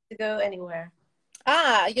free to go anywhere.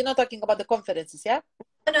 You're not talking about the conferences, yeah?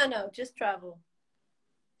 No, just travel.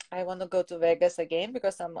 I want to go to Vegas again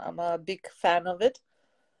because I'm a big fan of it.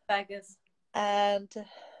 Vegas. And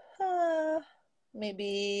uh,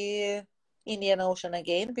 maybe Indian Ocean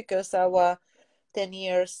again, because our 10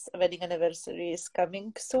 years wedding anniversary is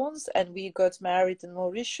coming soon, and we got married in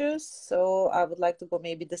Mauritius, so I would like to go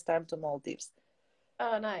maybe this time to Maldives.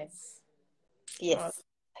 Oh, nice. Yes.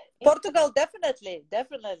 Portugal, definitely,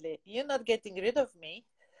 definitely. You're not getting rid of me.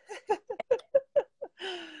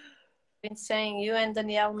 Been saying you and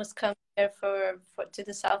Danielle must come here for to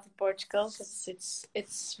the south of Portugal.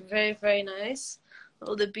 It's very, very nice.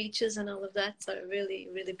 All the beaches and all of that are really,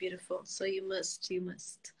 really beautiful. So you must.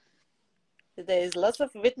 There is lots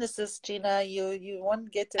of witnesses, Gina. You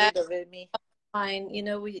won't get rid of me. Fine,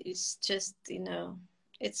 it's just,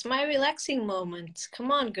 it's my relaxing moment.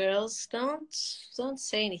 Come on, girls, don't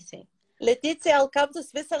say anything. Letizia, I'll come to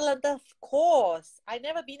Switzerland, of course. I've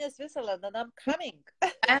never been in Switzerland, and I'm coming.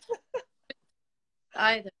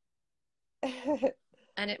 Either.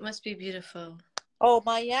 And it must be beautiful. Oh,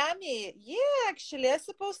 Miami. Yeah, actually, I'm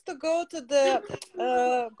supposed to go to the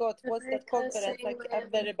God, what's that conference?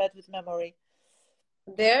 I'm very bad with memory.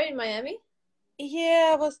 There in Miami?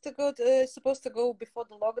 Yeah, I was supposed to go before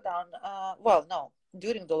the lockdown. Well, no,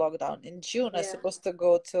 during the lockdown in June. I supposed to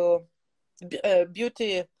go to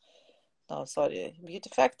Beauty. No, sorry, Beauty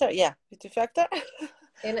Factor. Yeah, Beauty Factor.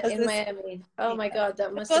 In Miami. Oh my God,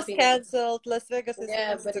 that must have been canceled. Las Vegas is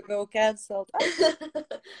supposed to go canceled.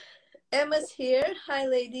 Emma's here. Hi,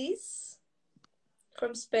 ladies.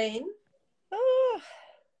 From Spain. Oh.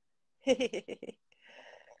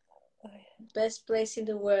 Best place in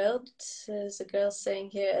the world. There's a girl saying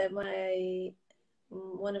here,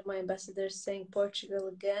 one of my ambassadors saying Portugal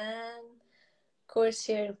again. Course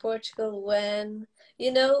here in Portugal when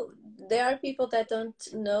there are people that don't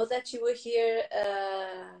know that you were here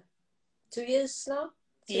 2 years now.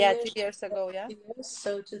 2 years ago. 2 years.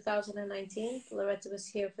 So 2019, Loreta was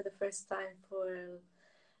here for the first time for a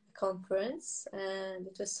conference, and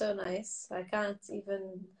it was so nice. I can't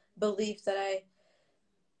even believe that I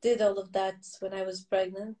did all of that when I was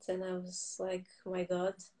pregnant, and I was like, oh my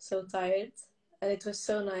God, so tired. And it was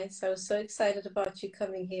so nice. I was so excited about you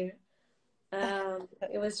coming here.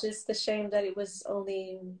 It was just a shame that it was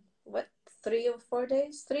only, 3 or 4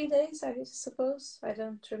 days? 3 days, I suppose. I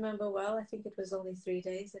don't remember well. I think it was only 3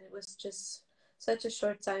 days, and it was just such a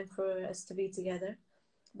short time for us to be together.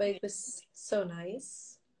 But it was so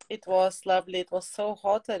nice. It was lovely. It was so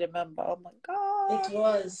hot, I remember. Oh my God.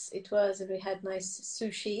 It was, and we had nice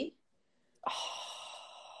sushi.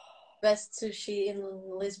 Best sushi in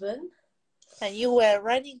Lisbon. And you were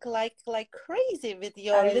running like crazy with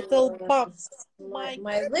your little bump. My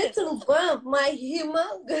little bump, my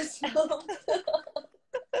humongous bump.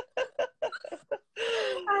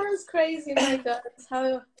 I was crazy, my God.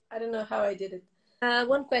 I don't know how I did it.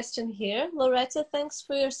 One question here. Loreta, thanks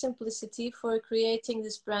for your simplicity, for creating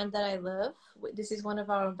this brand that I love. This is one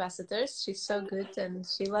of our ambassadors. She's so good, and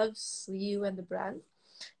she loves you and the brand.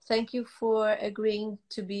 Thank you for agreeing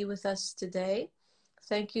to be with us today.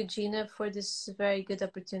 Thank you, Gina, for this very good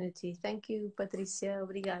opportunity. Thank you, Patrícia.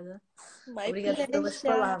 Obrigada. Obrigada pelas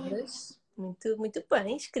palavras. Muito, muito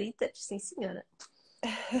bem escritas. Sim, senhora.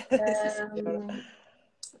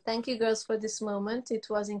 Thank you, girls, for this moment. It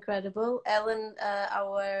was incredible. Ellen,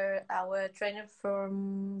 our trainer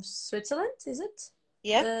from Switzerland, is it?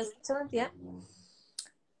 Yeah. Switzerland, yeah.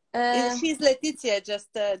 She's Letizia, just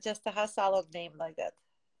a salon name like that.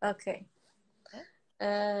 Okay.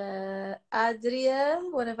 Adria,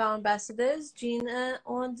 one of our ambassadors. Gina,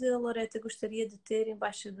 onde a Loreta gostaria de ter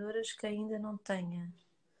embaixadoras que ainda não tenha?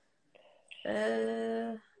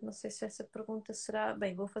 Não sei se essa pergunta será...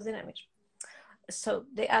 Bem, vou fazer a mesma. So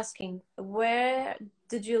they're asking, where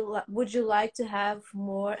would you like to have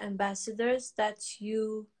more ambassadors that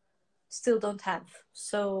you still don't have?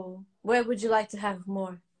 So where would you like to have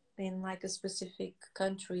more, in like a specific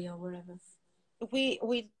country or wherever? We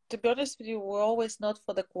to be honest with you, we're always not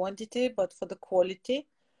for the quantity but for the quality,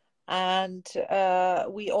 and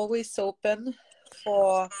we always open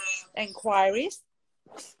for inquiries,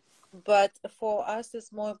 but for us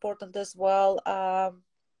it's more important as well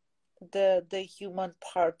the human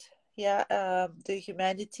part, the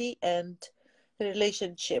humanity and the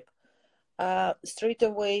relationship. Straight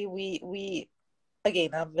away we again,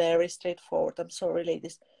 I'm very straightforward. I'm sorry,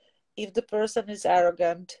 ladies. If the person is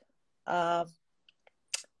arrogant,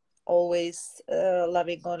 always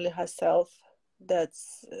loving only herself,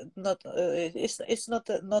 that's not it's not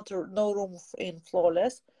no room in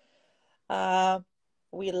flawless.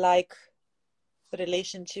 We like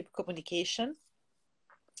relationship, communication,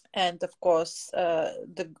 and of course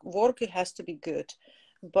the work has to be good,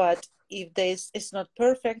 but if it's not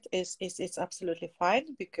perfect, it's absolutely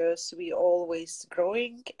fine, because we always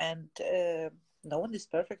growing, and no one is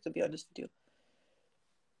perfect, to be honest with you.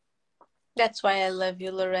 That's why I love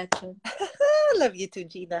you, Loreta. I love you too,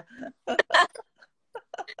 Gina.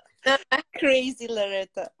 No, Crazy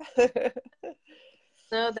Loreta.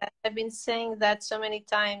 no, that I've been saying that so many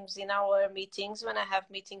times in our meetings when I have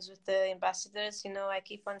meetings with the ambassadors. I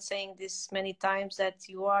keep on saying this many times that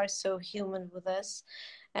you are so human with us,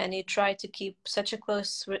 and you try to keep such a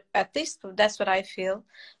close, at least that's what I feel,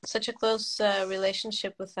 such a close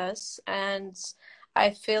relationship with us. And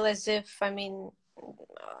I feel as if, I mean,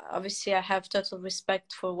 obviously, I have total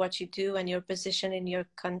respect for what you do and your position in your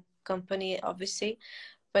company, obviously,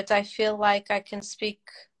 but I feel like I can speak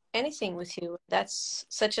anything with you. That's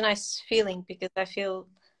such a nice feeling because I feel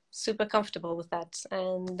super comfortable with that,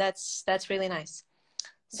 and that's really nice.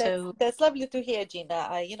 So That's lovely to hear, Gina.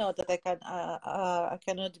 That I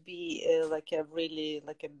cannot be like a really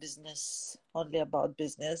like a business only about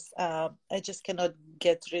business. I just cannot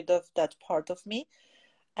get rid of that part of me.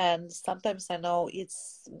 And sometimes I know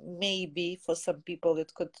it's maybe for some people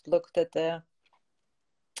it could look that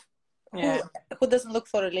who yeah, who doesn't look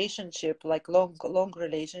for relationship like long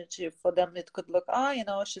relationship, for them it could look,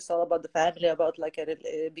 she's all about the family, about like a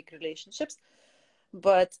big relationships.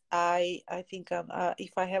 But I think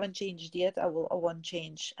if I haven't changed yet, I won't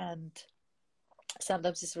change. And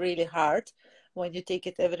sometimes it's really hard when you take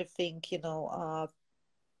it everything,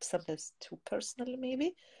 sometimes too personally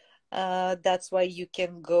maybe. That's why you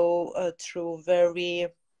can go through very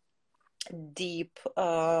deep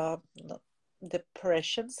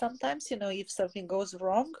depression sometimes, if something goes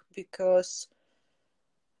wrong, because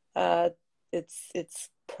uh, it's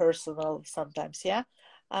personal sometimes, yeah.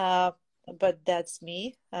 Uh, but that's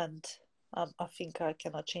me, and I think I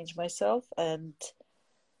cannot change myself. And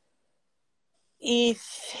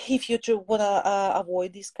if you do wanna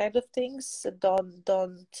avoid these kind of things,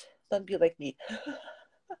 don't be like me.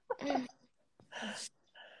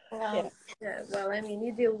 Yeah. yeah. Well, I mean,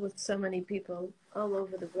 you deal with so many people all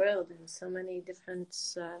over the world and so many different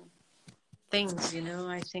things.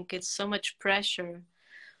 I think it's so much pressure,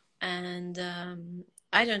 and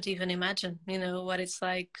I don't even imagine, what it's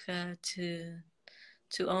like to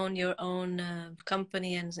own your own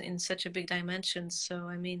company and in such a big dimension. So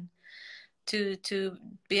I mean, to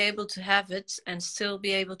be able to have it and still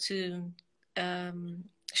be able to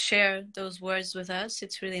share those words with us,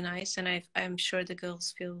 it's really nice, and I'm sure the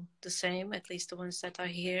girls feel the same, at least the ones that are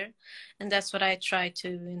here, and that's what I try to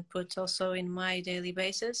input also in my daily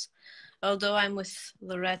basis. Although I'm with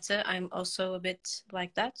Loreta, I'm also a bit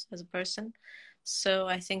like that as a person. So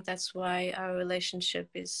I think that's why our relationship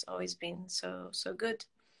is always been so good,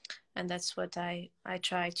 and that's what I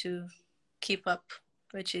try to keep up,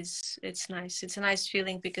 which is it's nice. It's a nice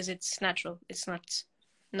feeling because it's natural. It's not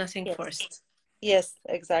nothing Yes. forced. Yes,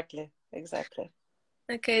 exactly. Exactly.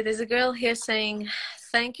 Okay, there's a girl here saying,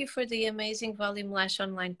 "Thank you for the amazing Volume Lash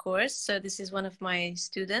online course." So this is one of my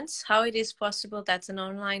students. How it is possible that an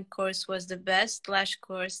online course was the best lash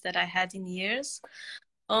course that I had in years?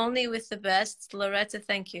 Only with the best. Loretta,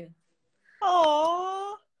 thank you.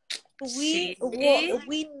 Oh, we See?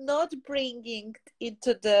 we not bringing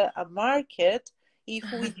into the market if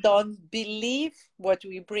we don't believe what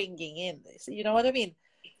we're bringing in. You know what I mean?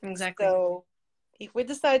 Exactly. So if we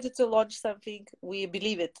decided to launch something, we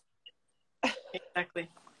believe it. Exactly.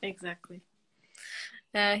 Exactly.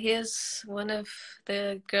 Here's one of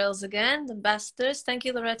the girls again, the ambassadors. Thank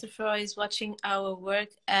you, Loretta, for always watching our work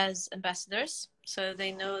as ambassadors. So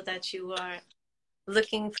they know that you are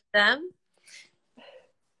looking for them.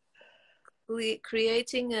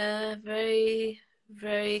 Creating a very,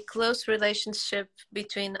 very close relationship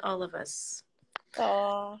between all of us.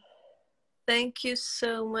 Oh, Thank you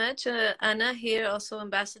so much. Anna here, also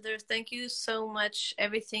ambassador. Thank you so much.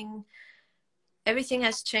 Everything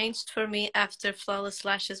has changed for me after Flawless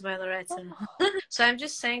Lashes by Loretta. So I'm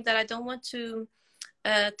just saying that I don't want to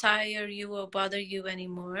tire you or bother you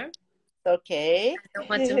anymore. okay. I don't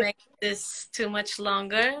want to make this too much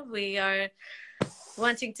longer. We are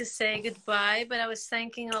wanting to say goodbye, but I was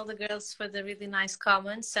thanking all the girls for the really nice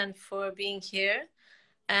comments and for being here.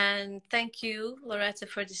 And thank you, Loretta,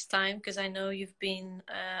 for this time because I know you've been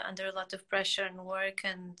under a lot of pressure and work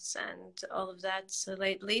and all of that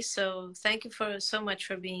lately. So thank you for so much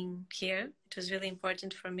for being here. It was really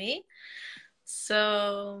important for me.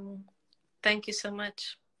 So thank you so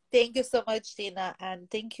much. Thank you so much, Tina, and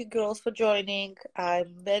thank you, girls, for joining.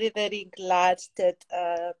 I'm very, very glad that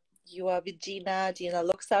you are with Gina. Gina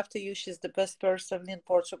looks after you. She's the best person in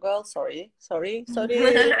Portugal. Sorry,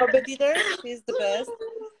 competitors. She's the best.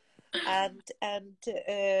 And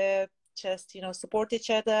just support each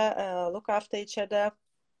other, look after each other.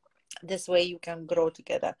 This way you can grow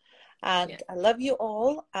together. Yeah. And I love you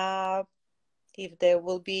all. If there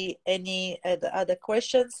will be any other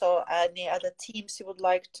questions or any other teams you would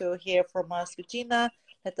like to hear from us with Gina,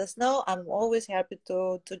 let us know. I'm always happy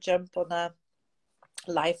to jump on a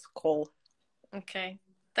live call. Okay.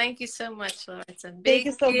 Thank you so much, Loreta. Thank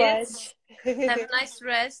you so much. Have a nice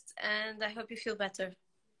rest, and I hope you feel better.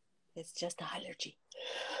 It's just an allergy.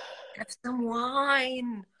 Have some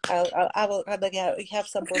wine. I will have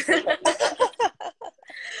some.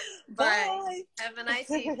 Bye. Have a nice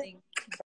evening.